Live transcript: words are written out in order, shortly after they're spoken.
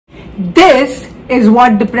This is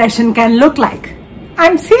what depression can look like.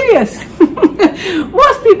 I'm serious.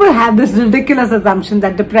 Most people have this ridiculous assumption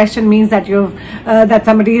that depression means that that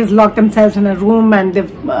somebody has locked themselves in a room and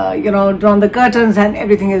they've drawn the curtains and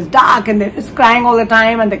everything is dark and they're just crying all the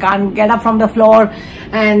time and they can't get up from the floor,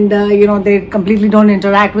 and they completely don't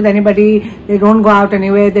interact with anybody, they don't go out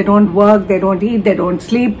anywhere, they don't work, they don't eat, they don't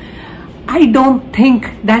sleep. I don't think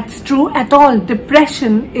that's true at all.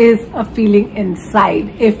 Depression is a feeling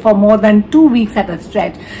inside. If for more than 2 weeks at a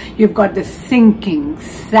stretch, you've got this sinking,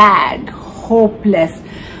 sad, hopeless,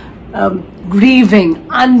 grieving,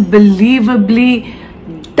 unbelievably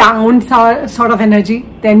down sort of energy,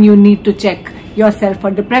 then you need to check yourself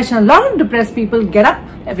for depression. A lot of depressed people get up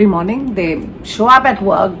every morning, they show up at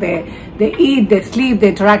work, they eat, they sleep, they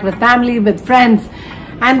interact with family, with friends.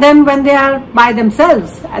 And then when they are by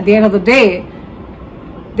themselves, at the end of the day,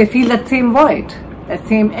 they feel that same void, that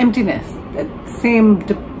same emptiness, that same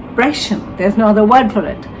depression. There's no other word for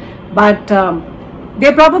it. But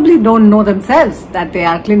they probably don't know themselves that they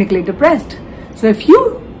are clinically depressed. So if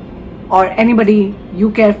you or anybody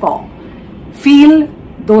you care for feel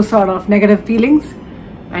those sort of negative feelings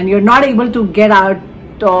and you're not able to get out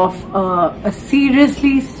of a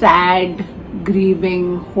seriously sad,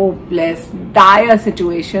 grieving, hopeless, dire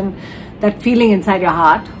situation, that feeling inside your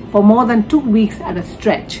heart for more than 2 weeks at a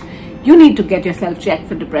stretch, you need to get yourself checked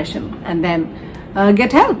for depression and then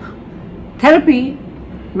get help. Therapy,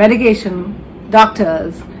 medication,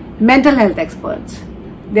 doctors, mental health experts,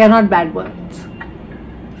 they are not bad words.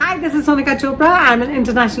 Hi, this is Sonika Chopra. I'm an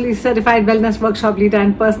internationally certified wellness workshop leader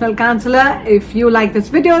and personal counselor. If you like this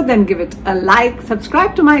video, then give it a like,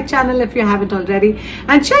 subscribe to my channel if you haven't already,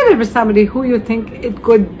 and share it with somebody who you think it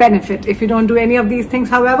could benefit. If you don't do any of these things,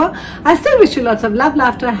 however, I still wish you lots of love,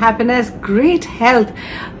 laughter, happiness, great health,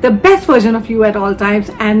 the best version of you at all times,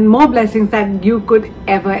 and more blessings than you could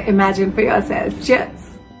ever imagine for yourself. Cheers.